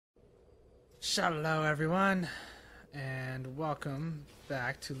Hello everyone, and welcome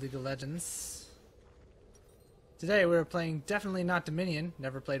back to League of Legends. Today we're playing definitely not Dominion,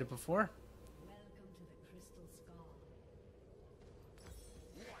 never played it before. Welcome to the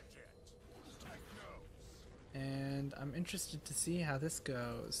Crystal Skull. And I'm interested to see how this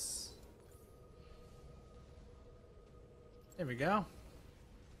goes. There we go.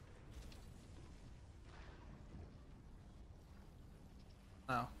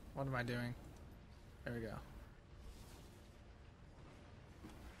 Oh, what am I doing? There we go.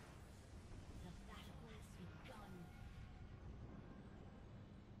 The battle has begun.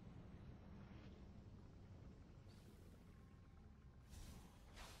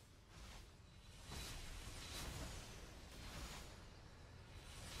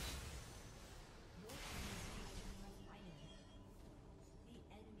 Your organization are fighting. The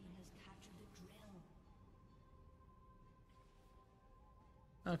enemy has captured the drill.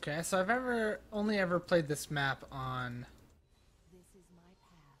 Okay, so I've only ever played this map on This is my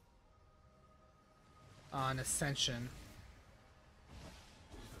path. Ascension.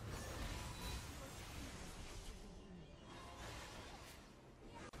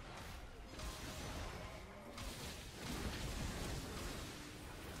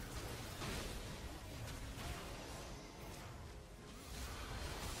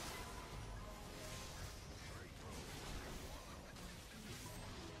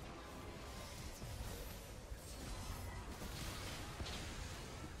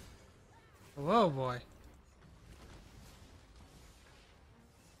 Whoa, boy.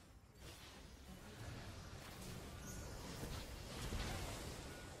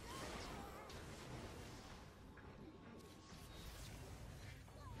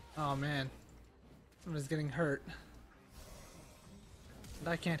 Oh man, somebody's getting hurt. And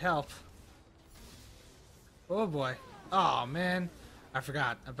I can't help. Oh boy. Oh man, I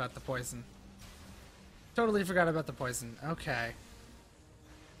forgot about the poison. Totally forgot about the poison. Okay.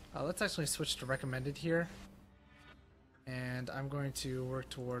 Let's actually switch to recommended here. And I'm going to work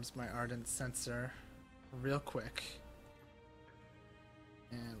towards my ardent sensor real quick.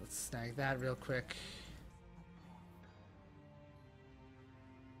 And let's snag that real quick.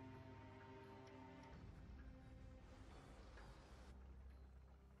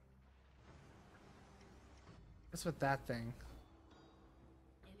 What's with that thing?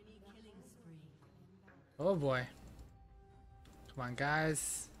 Enemy killing spree. Oh boy. Come on,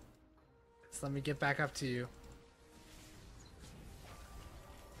 guys. Just let me get back up to you.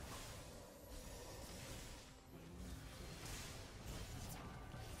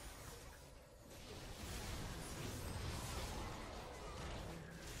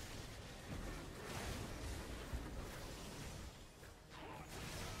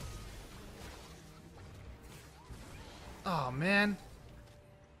 Oh man.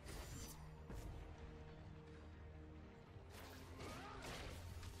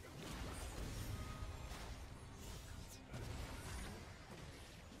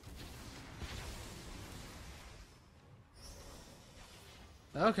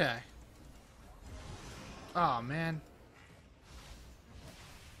 Okay. Oh man.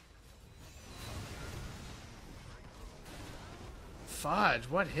 Fudge,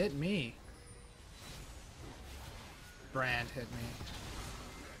 what hit me? Brand hit me.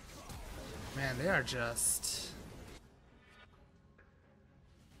 Man, they are just...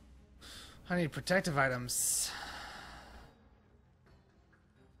 I need protective items.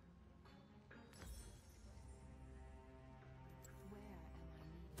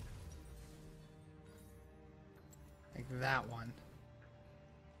 Like that one.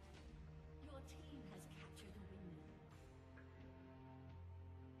 Your team has captured the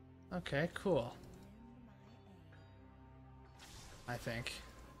windmill. Okay, cool. I think.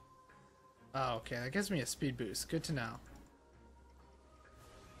 Oh, okay, that gives me a speed boost. Good to know.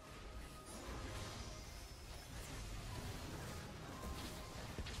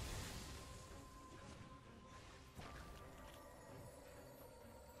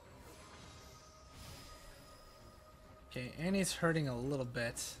 Okay, Annie's hurting a little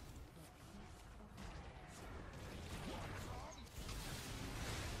bit.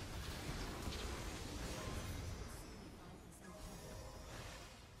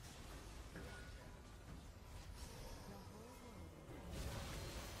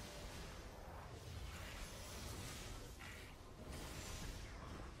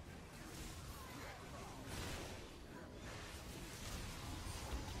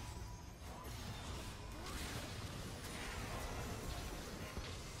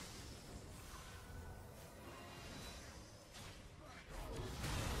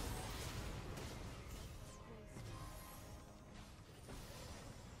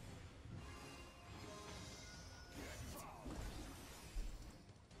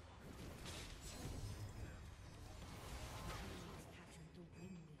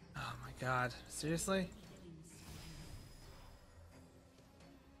 god. Seriously? I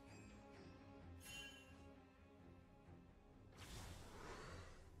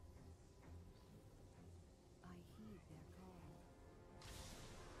heed their call.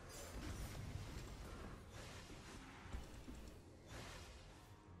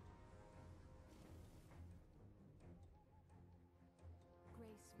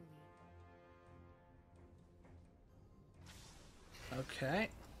 Gracefully. Okay.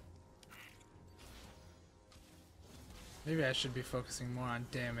 Maybe I should be focusing more on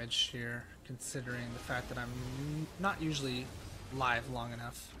damage here, considering the fact that I'm not usually live long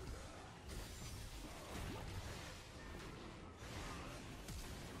enough.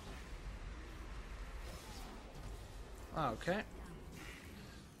 Okay.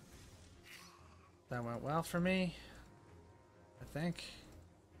 That went well for me, I think.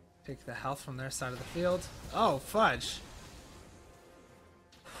 Take the health from their side of the field. Oh, fudge!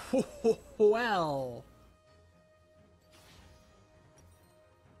 Well!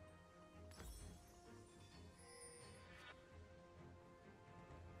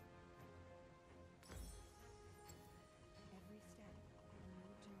 Every step, a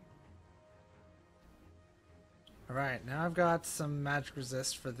new journey. Alright, now I've got some magic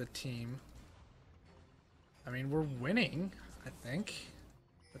resist for the team. I mean, we're winning, I think.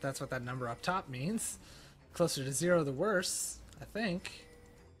 But that's what that number up top means. Closer to 0 the worse, I think.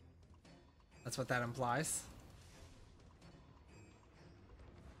 That's what that implies.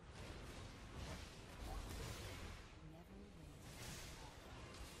 Never waste.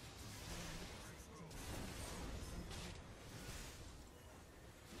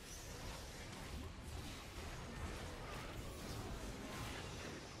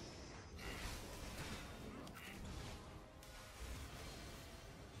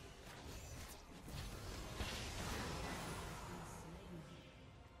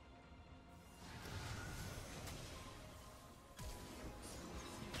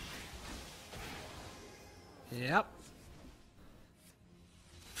 Yep.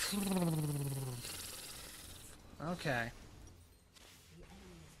 Okay.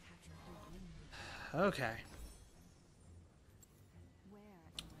 Okay. Where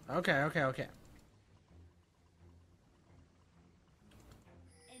am Okay, okay, okay.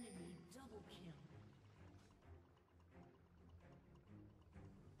 Enemy double kill.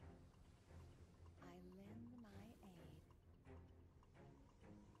 I lend my aid.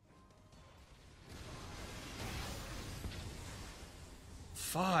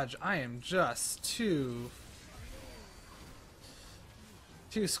 Fudge, I am just too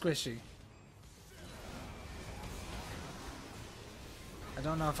squishy. I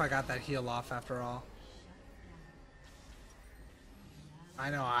don't know if I got that heal off after all. I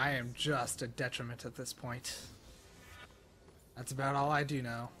know I am just a detriment at this point. That's about all I do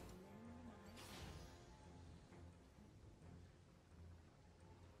know.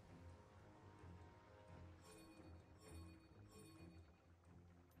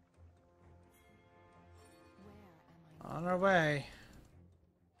 Where am I? On our way.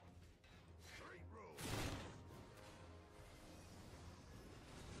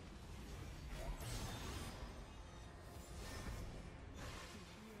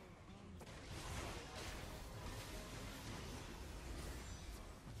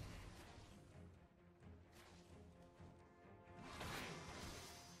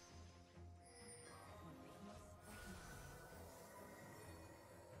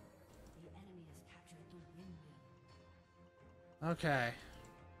 The enemy has captured the windmill. Okay.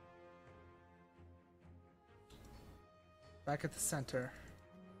 Back at the center.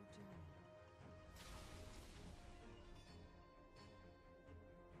 A new journey.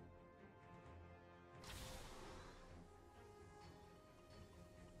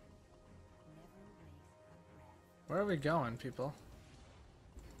 Never waste a breath. Where are we going, people?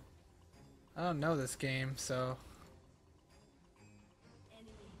 I don't know this game, so...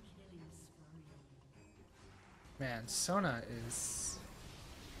 Enemy killing spree. Man, Sona is...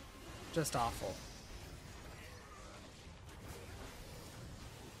 just awful.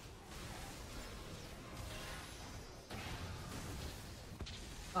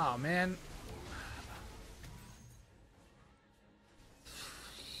 Oh, man.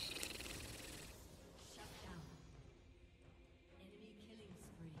 Shut down. Enemy killing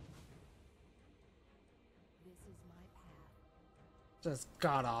spree. This is my path. Just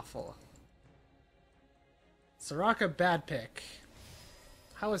god-awful. Soraka, bad pick.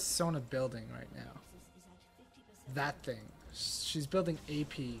 How is Sona building right now? Is at 50%. That thing. She's building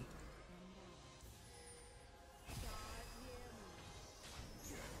AP.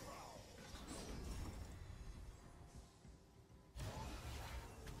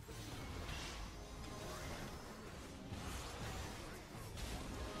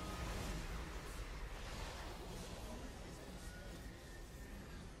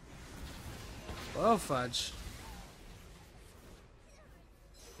 Oh, fudge.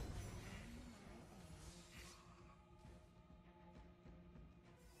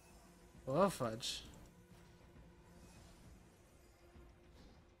 Oh, fudge.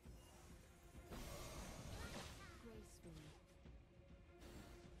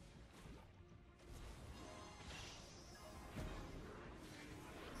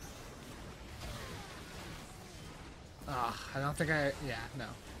 Ah, I don't think I... Yeah, no.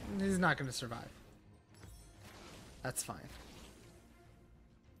 He's not going to survive. That's fine.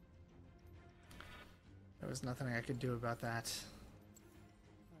 There was nothing I could do about that.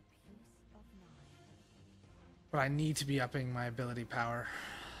 But I need to be upping my ability power.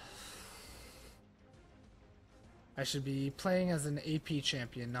 I should be playing as an AP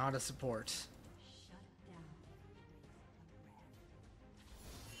champion, not a support. Shut down.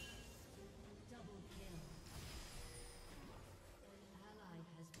 Double kill. An ally has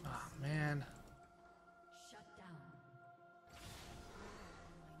been Oh, man. shut down.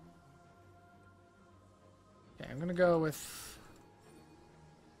 Okay, I'm gonna go with...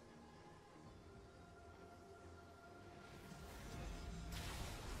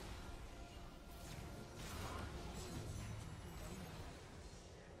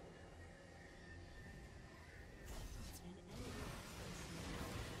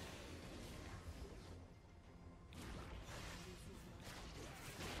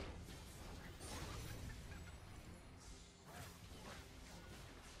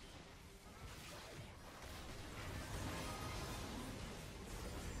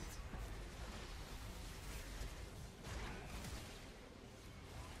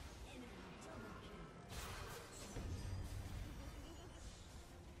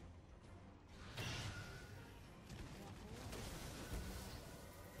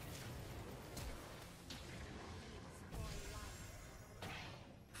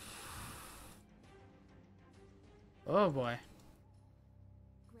 Oh boy.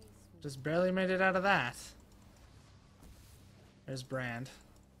 Just barely made it out of that. There's Brand.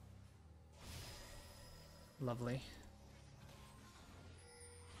 Lovely.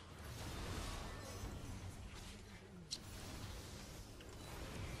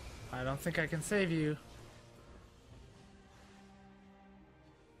 I don't think I can save you.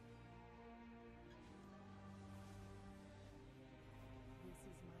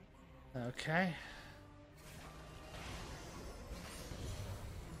 Okay.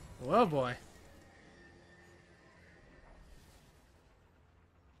 Whoa, boy.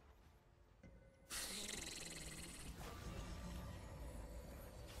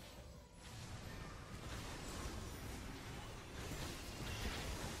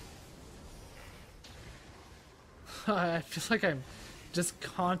 I feel like I'm just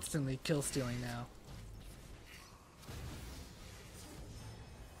constantly kill stealing now.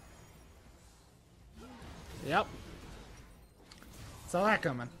 Yep. Saw that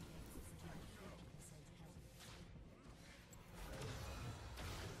coming.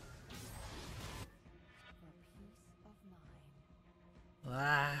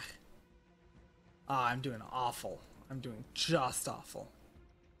 Ah. Oh, I'm doing awful. I'm doing just awful.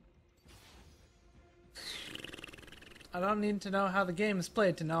 I don't need to know how the game is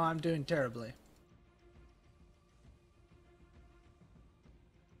played to know I'm doing terribly.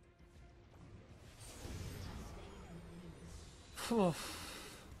 Whew.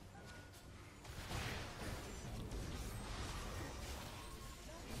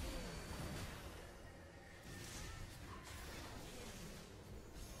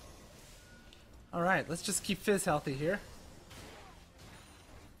 Alright, let's just keep Fizz healthy here.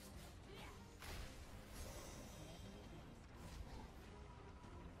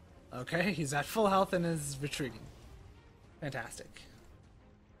 Okay, he's at full health and is retreating. Fantastic.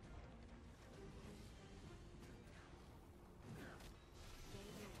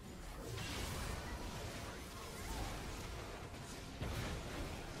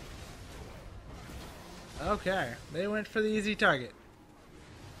 Okay, they went for the easy target.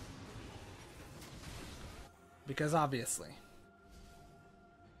 Because obviously.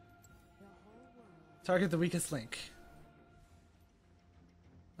 Target the weakest link.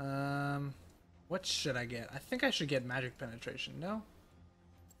 What should I get? I think I should get magic penetration, no?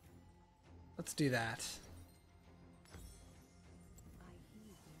 Let's do that.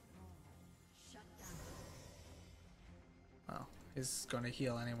 Oh, he's going to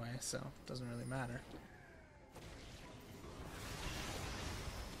heal anyway, so it doesn't really matter.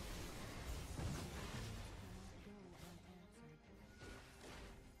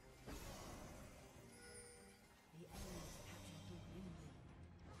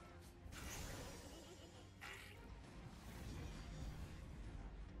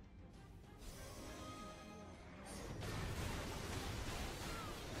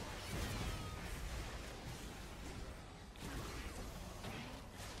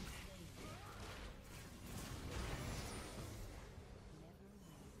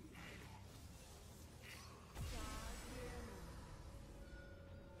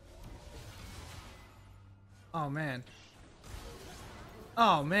 Oh man.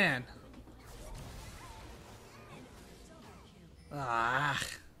 Oh man. Ah.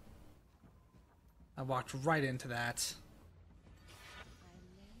 I walked right into that.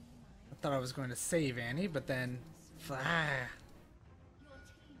 I thought I was going to save Annie, but then... Ah. Your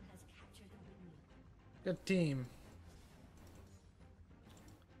team has captured the windmill. Good team.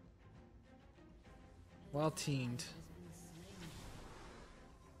 Well teamed.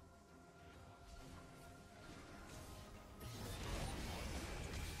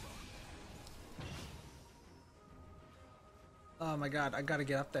 Oh my god, I gotta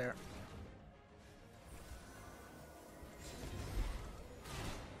get up there.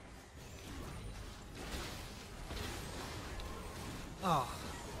 Oh.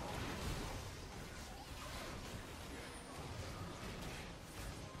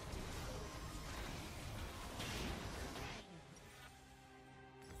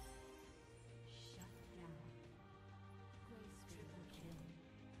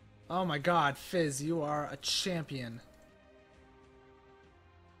 Oh my god, Fizz, you are a champion.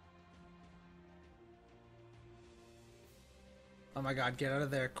 Oh my god, get out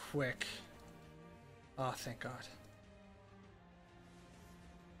of there quick. Oh, thank god.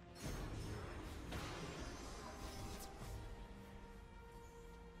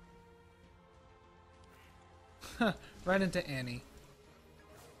 Right into Annie.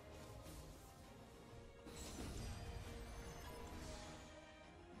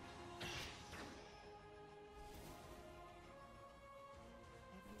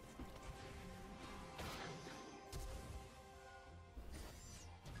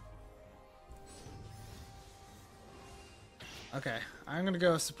 Okay, I'm gonna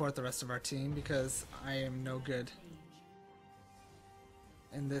go support the rest of our team because I am no good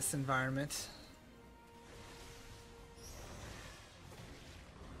in this environment.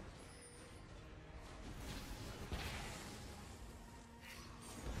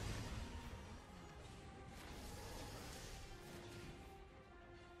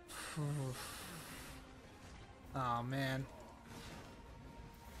 Oh man.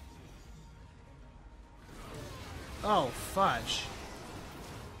 Oh, fudge.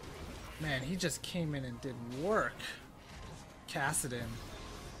 Man, he just came in and did work. Cassidon.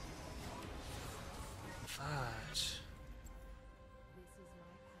 Fudge.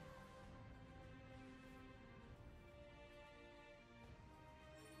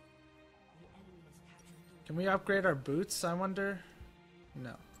 Can we upgrade our boots, I wonder?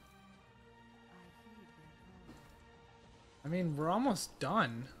 No. I mean, we're almost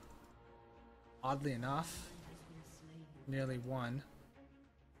done. Oddly enough. Nearly won.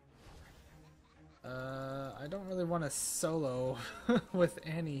 I don't really want to solo with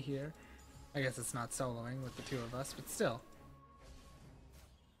Annie here. I guess it's not soloing with the two of us, but still.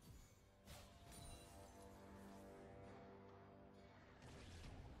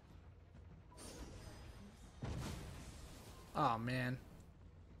 Oh man.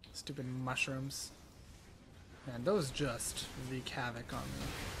 Stupid mushrooms. Man, those just wreak havoc on me.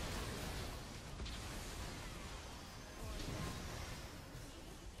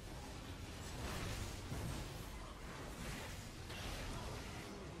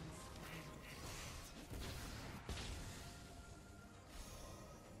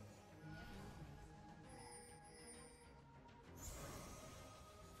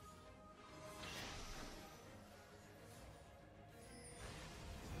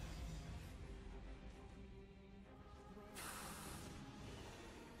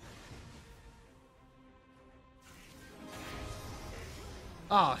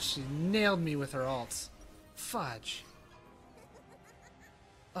 Oh, she nailed me with her ult. Fudge.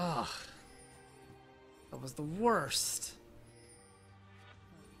 Ugh. That was the worst.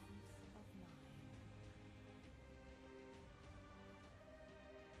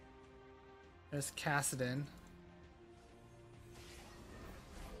 There's Cassidon.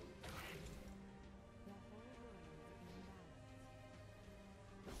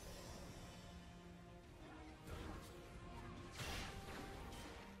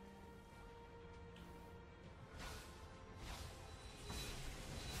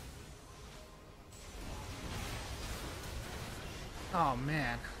 Oh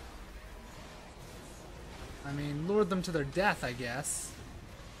man. I mean, lured them to their death, I guess.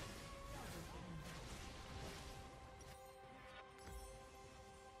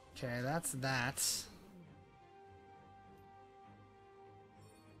 Okay, that's that.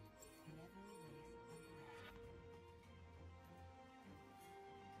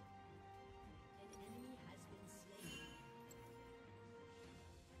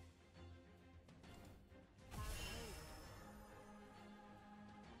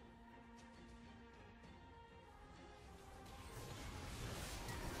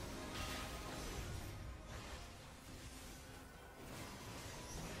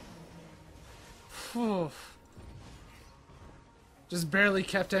 Whew. Just barely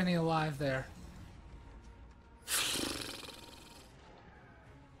kept any alive there.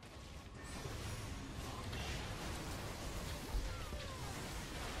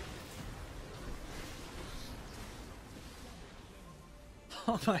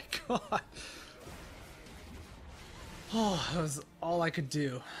 Oh my god. Oh, that was all I could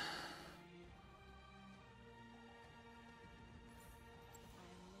do.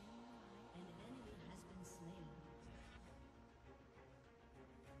 An enemy has been slain.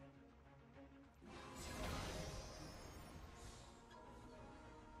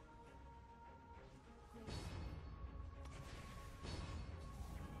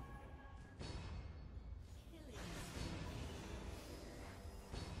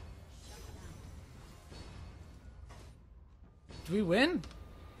 Did we win?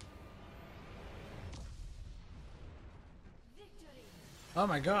 Oh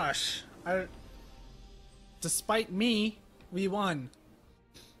my gosh. Despite me, we won.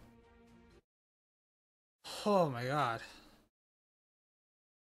 Oh my god.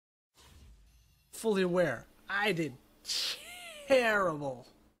 Fully aware. I did terrible.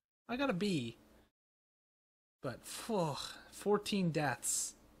 I got a B. But, 14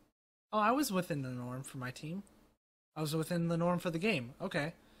 deaths. Oh, I was within the norm for my team. I was within the norm for the game.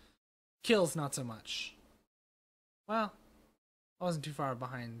 Okay. Kills, not so much. Well, I wasn't too far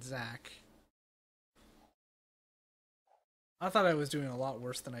behind Zach. I thought I was doing a lot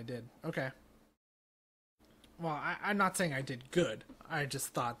worse than I did. Okay. Well, I'm not saying I did good. I just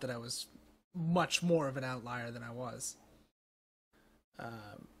thought that I was much more of an outlier than I was.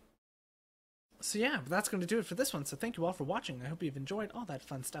 So yeah, but that's going to do it for this one. So thank you all for watching. I hope you've enjoyed all that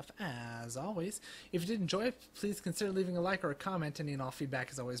fun stuff as always. If you did enjoy it, please consider leaving a like or a comment. Any and all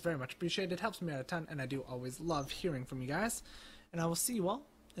feedback is always very much appreciated. It helps me out a ton, and I do always love hearing from you guys. And I will see you all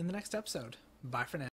in the next episode. Bye for now.